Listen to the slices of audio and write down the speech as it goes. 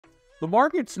The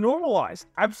market's normalized.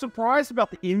 I'm surprised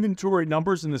about the inventory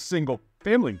numbers in the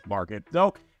single-family market,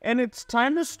 though, and it's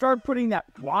time to start putting that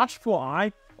watchful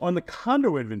eye on the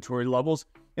condo inventory levels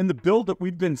and the build that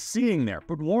we've been seeing there.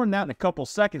 But more on that in a couple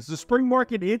seconds. The spring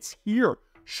market, it's here.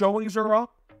 Showings are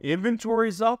up,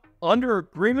 inventory's up, under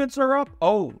agreements are up,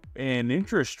 and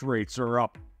interest rates are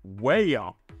up, way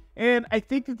up. And I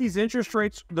think that these interest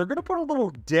rates, they're going to put a little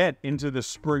dent into the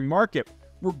spring market.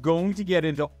 We're going to get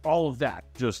into all of that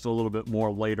just a little bit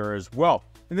more later as well.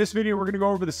 In this video, we're going to go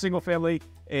over the single family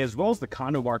as well as the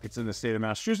condo markets in the state of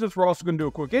Massachusetts. We're also going to do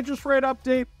a quick interest rate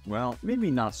update. Well, maybe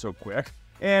not so quick.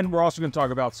 And we're also going to talk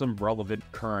about some relevant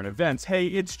current events. Hey,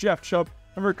 it's Jeff Chubb.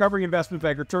 I'm a recovering investment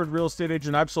banker turned real estate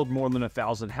agent. I've sold more than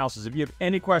 1,000 houses. If you have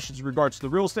any questions in regards to the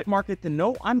real estate market, then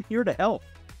know I'm here to help.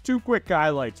 Two quick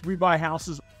highlights. We buy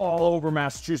houses all over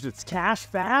Massachusetts. Cash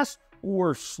fast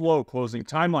or slow closing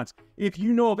timelines. If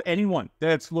you know of anyone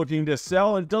that's looking to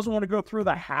sell and doesn't want to go through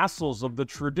the hassles of the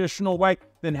traditional way,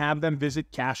 then have them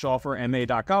visit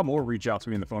cashofferma.com or reach out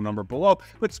to me in the phone number below.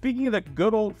 But speaking of the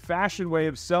good old-fashioned way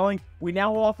of selling, we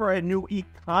now offer a new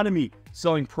economy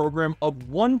selling program of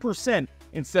 1%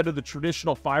 instead of the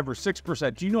traditional 5 or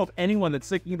 6%. Do you know of anyone that's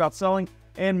thinking about selling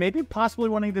and maybe possibly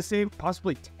wanting to save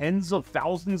possibly tens of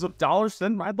thousands of dollars?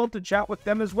 Then I'd love to chat with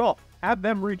them as well. Have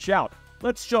them reach out.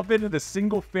 Let's jump into the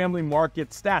single-family market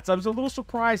stats. I was a little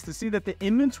surprised to see that the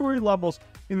inventory levels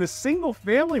in the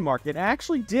single-family market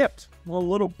actually dipped a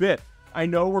little bit. I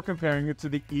know we're comparing it to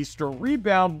the Easter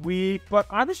rebound week, but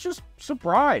I was just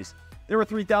surprised. There were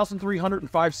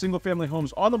 3,305 single-family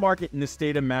homes on the market in the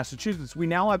state of Massachusetts. We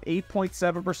now have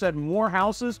 8.7% more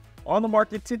houses on the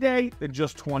market today than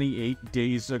just 28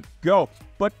 days ago.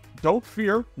 But don't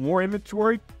fear, more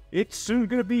inventory. It's soon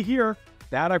going to be here.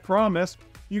 That I promise.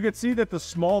 You can see that the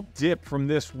small dip from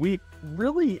this week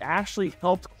really actually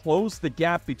helped close the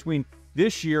gap between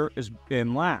this year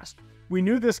and last. We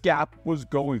knew this gap was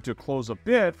going to close a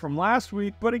bit from last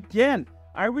week, but again,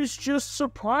 I was just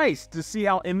surprised to see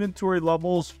how inventory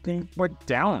levels went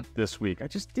down this week. I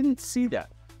just didn't see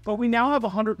that. But we now have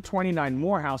 129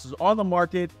 more houses on the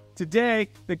market today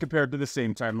than compared to the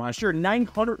same time last year.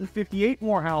 958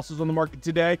 more houses on the market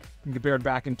today than compared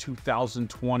back in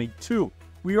 2022.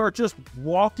 We are just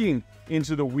walking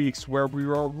into the weeks where we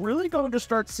are really going to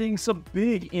start seeing some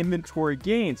big inventory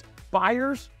gains.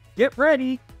 Buyers, get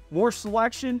ready. More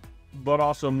selection, but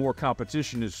also more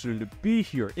competition is soon to be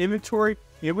here. Inventory,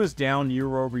 it was down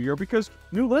year over year because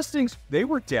new listings, they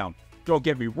were down. Don't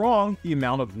get me wrong, the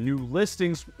amount of new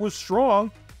listings was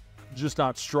strong, just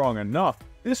not strong enough.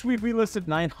 This week, we listed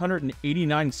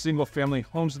 989 single-family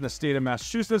homes in the state of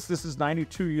Massachusetts. This is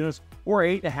 92 units, or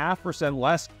 8.5%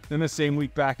 less than the same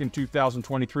week back in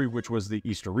 2023, which was the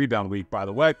Easter rebound week, by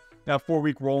the way. Now,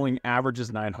 4-week rolling average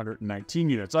is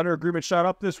 919 units. Under agreement shot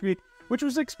up this week, which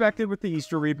was expected with the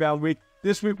Easter rebound week.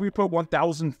 This week, we put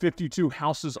 1,052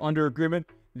 houses under agreement.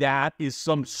 That is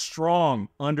some strong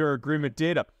under agreement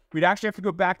data. We'd actually have to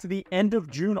go back to the end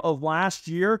of June of last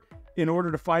year in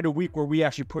order to find a week where we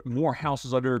actually put more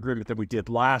houses under agreement than we did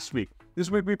last week.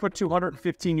 This week, we put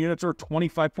 215 units, or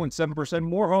 25.7%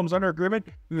 more homes under agreement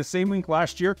than the same week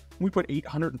last year. We put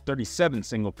 837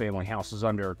 single-family houses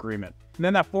under agreement. And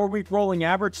then that 4-week rolling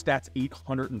average, that's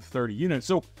 830 units.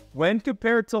 So when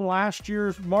compared to last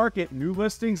year's market, new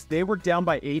listings, they were down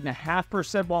by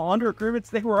 8.5%, while under agreements,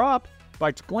 they were up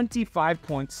by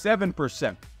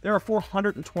 25.7%. There are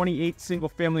 428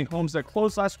 single-family homes that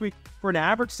closed last week for an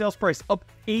average sales price of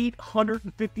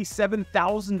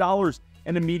 $857,000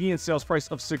 and a median sales price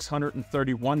of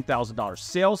 $631,000.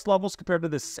 Sales levels compared to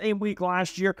the same week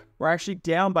last year were actually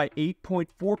down by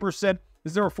 8.4%,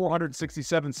 as there were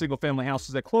 467 single-family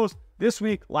houses that closed this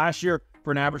week last year for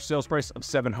an average sales price of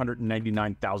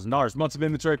 $799,000. Months of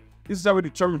inventory. This is how we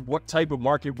determine what type of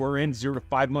market we're in. 0 to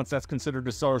 5 months, that's considered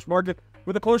a seller's market.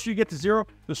 Where the closer you get to 0,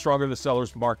 the stronger the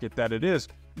seller's market that it is.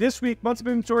 This week, months of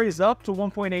inventory is up to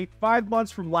 1.85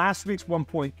 months from last week's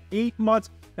 1.8 months.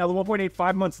 Now, the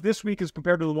 1.85 months this week is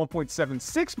compared to the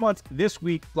 1.76 months this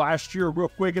week last year. Real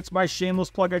quick, it's my shameless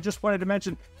plug. I just wanted to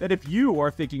mention that if you are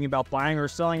thinking about buying or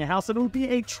selling a house, then it would be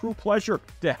a true pleasure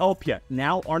to help you.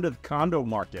 Now, onto the condo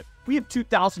market. We have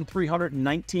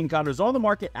 2,319 condos on the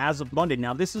market as of Monday.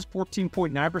 Now, this is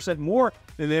 14.9% more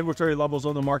than the inventory levels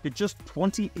on the market just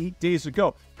 28 days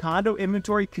ago. Condo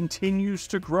inventory continues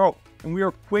to grow, and we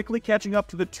are quickly catching up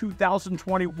to the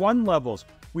 2021 levels.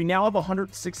 We now have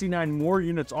 169 more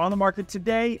units on the market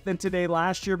today than today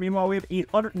last year. Meanwhile, we have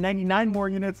 899 more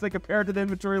units than compared to the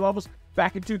inventory levels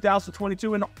back in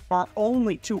 2022 and are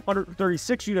only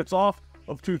 236 units off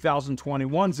of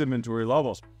 2021's inventory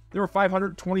levels. There were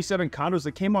 527 condos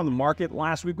that came on the market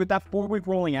last week with that 4-week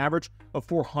rolling average of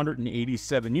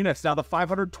 487 units. Now, the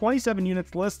 527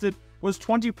 units listed was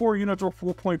 24 units or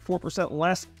 4.4%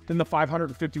 less than the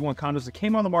 551 condos that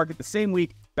came on the market the same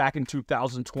week back in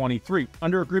 2023.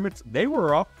 Under agreements, they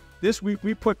were up. This week,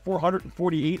 we put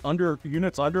 448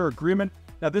 units under agreement.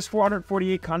 Now, this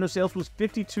 448 condo sales was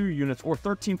 52 units or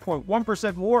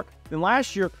 13.1% more than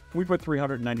last year. We put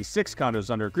 396 condos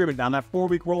under agreement. Now, that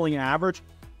 4-week rolling average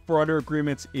for under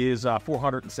agreements is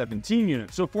 417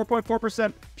 units. So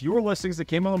 4.4% fewer listings that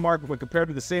came on the market when compared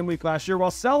to the same week last year,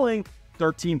 while selling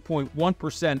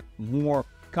 13.1% more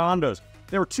condos.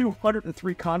 There were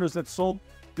 203 condos that sold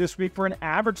this week for an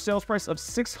average sales price of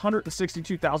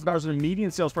 $662,000 and a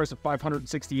median sales price of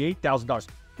 $568,000.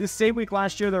 This same week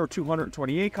last year, there were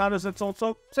 228 condos that sold,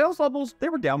 so sales levels, they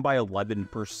were down by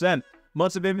 11%.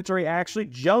 Months of inventory actually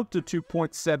jumped to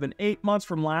 2.78 months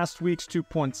from last week's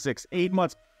 2.68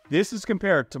 months. This is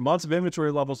compared to months of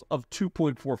inventory levels of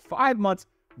 2.45 months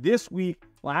this week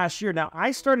last year. Now,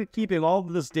 I started keeping all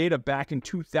of this data back in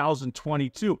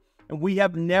 2022, and we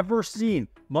have never seen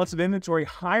months of inventory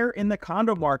higher in the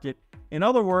condo market. In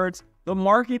other words, the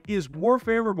market is more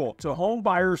favorable to home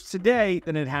buyers today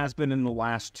than it has been in the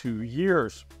last 2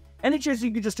 years. Any chance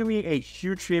you could just do me a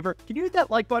huge favor? Can you hit that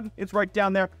like button? It's right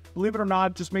down there. Believe it or not,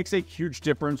 it just makes a huge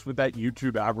difference with that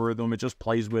YouTube algorithm. It just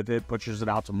plays with it, pushes it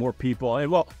out to more people.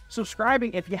 And well,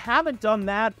 subscribing, if you haven't done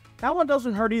that, that one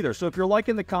doesn't hurt either. So if you're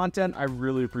liking the content, I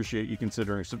really appreciate you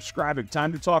considering subscribing.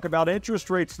 Time to talk about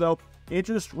interest rates, though.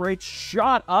 Interest rates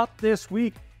shot up this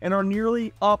week and are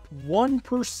nearly up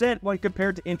 1% when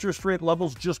compared to interest rate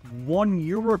levels just 1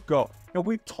 year ago. Now,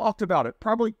 we've talked about it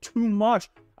probably too much.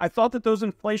 I thought that those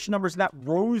inflation numbers, that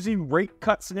rosy rate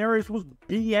cut scenarios was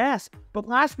BS. But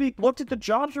last week, looked at the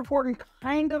jobs report and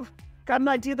kind of got an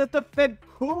idea that the Fed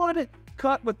could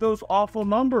cut with those awful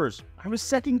numbers. I was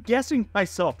second guessing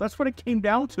myself. That's what it came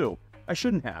down to. I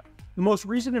shouldn't have. The most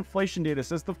recent inflation data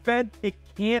says the Fed, it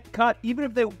can't cut, even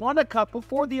if they want to cut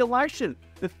before the election.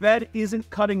 The Fed isn't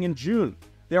cutting in June.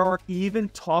 There are even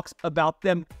talks about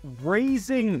them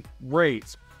raising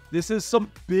rates. This has some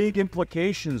big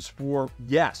implications for,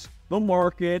 yes, the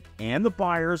market and the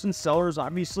buyers and sellers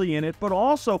obviously in it, but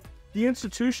also the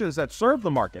institutions that serve the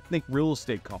market. Think real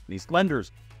estate companies,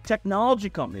 lenders, technology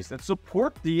companies that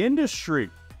support the industry.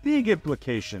 Big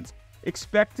implications.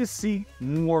 Expect to see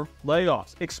more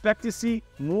layoffs. Expect to see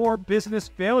more business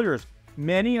failures.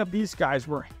 Many of these guys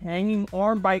were hanging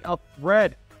on by a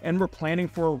thread and were planning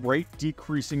for a rate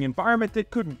decreasing environment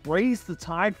that could raise the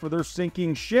tide for their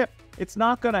sinking ship. It's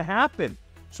not going to happen.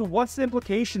 So what's the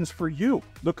implications for you,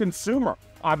 the consumer?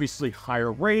 Obviously,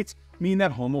 higher rates mean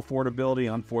that home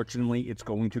affordability, unfortunately, it's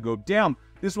going to go down.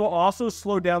 This will also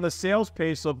slow down the sales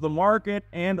pace of the market,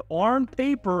 and on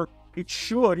paper, it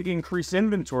should increase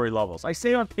inventory levels. I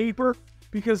say on paper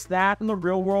because that in the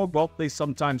real world, well, they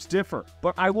sometimes differ.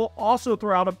 But I will also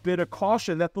throw out a bit of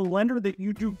caution that the lender that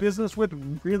you do business with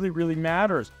really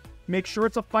matters. Make sure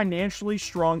it's a financially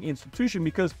strong institution,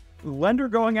 because the lender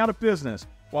going out of business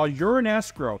while you're in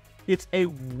escrow, it's a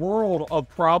world of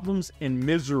problems and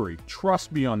misery.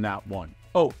 Trust me on that one.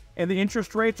 Oh, and the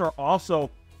interest rates are also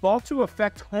thought to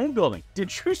affect home building.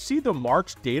 Did you see the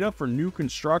March data for new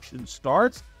construction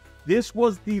starts? This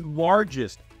was the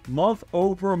largest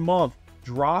month-over-month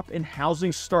drop in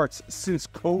housing starts since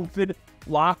COVID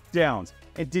lockdowns.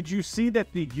 And did you see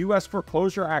that the U.S.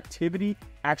 foreclosure activity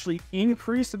actually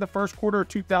increased in the first quarter of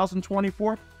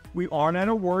 2024? We aren't at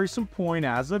a worrisome point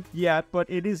as of yet, but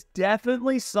it is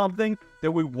definitely something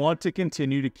that we want to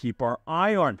continue to keep our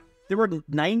eye on. There were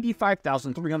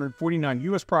 95,349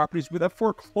 U.S. properties with a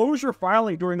foreclosure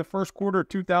filing during the first quarter of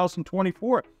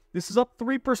 2024. This is up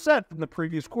 3% from the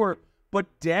previous quarter, but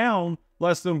down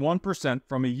less than 1%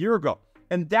 from a year ago.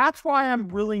 And that's why I'm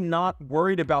really not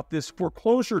worried about this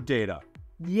foreclosure data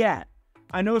yet.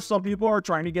 I know some people are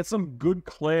trying to get some good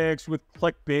clicks with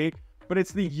clickbait, but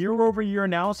it's the year-over-year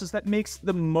analysis that makes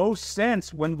the most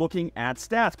sense when looking at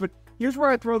stats. But here's where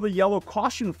I throw the yellow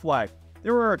caution flag.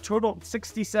 There were a total of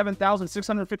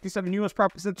 67,657 U.S.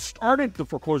 properties that started the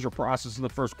foreclosure process in the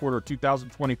first quarter of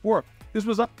 2024. This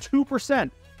was up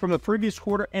 2% from the previous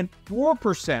quarter and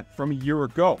 4% from a year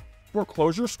ago.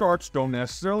 Foreclosure starts don't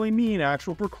necessarily mean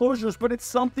actual foreclosures, but it's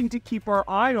something to keep our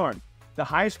eye on. The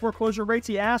highest foreclosure rates,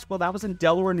 he asked, well, that was in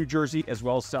Delaware, New Jersey, as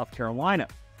well as South Carolina.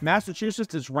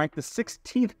 Massachusetts is ranked the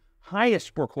 16th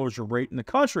highest foreclosure rate in the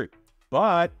country.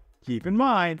 But keep in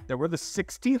mind that we're the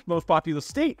 16th most populous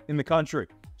state in the country.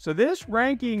 So this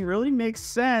ranking really makes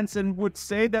sense and would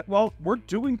say that, well, we're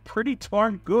doing pretty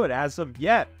darn good as of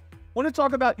yet. Want to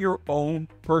talk about your own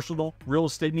personal real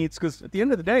estate needs? Because at the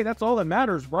end of the day, that's all that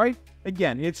matters, right?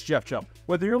 Again, it's Jeff Chubb.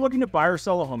 Whether you're looking to buy or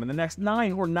sell a home in the next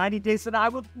 9 or 90 days, then I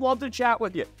would love to chat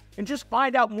with you and just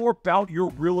find out more about your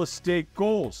real estate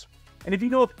goals. And if you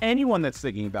know of anyone that's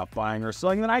thinking about buying or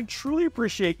selling, then I truly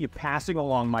appreciate you passing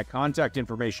along my contact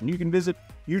information. You can visit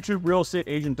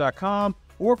YouTubeRealEstateAgent.com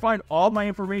or find all my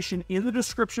information in the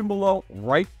description below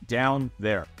right down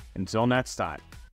there. Until next time.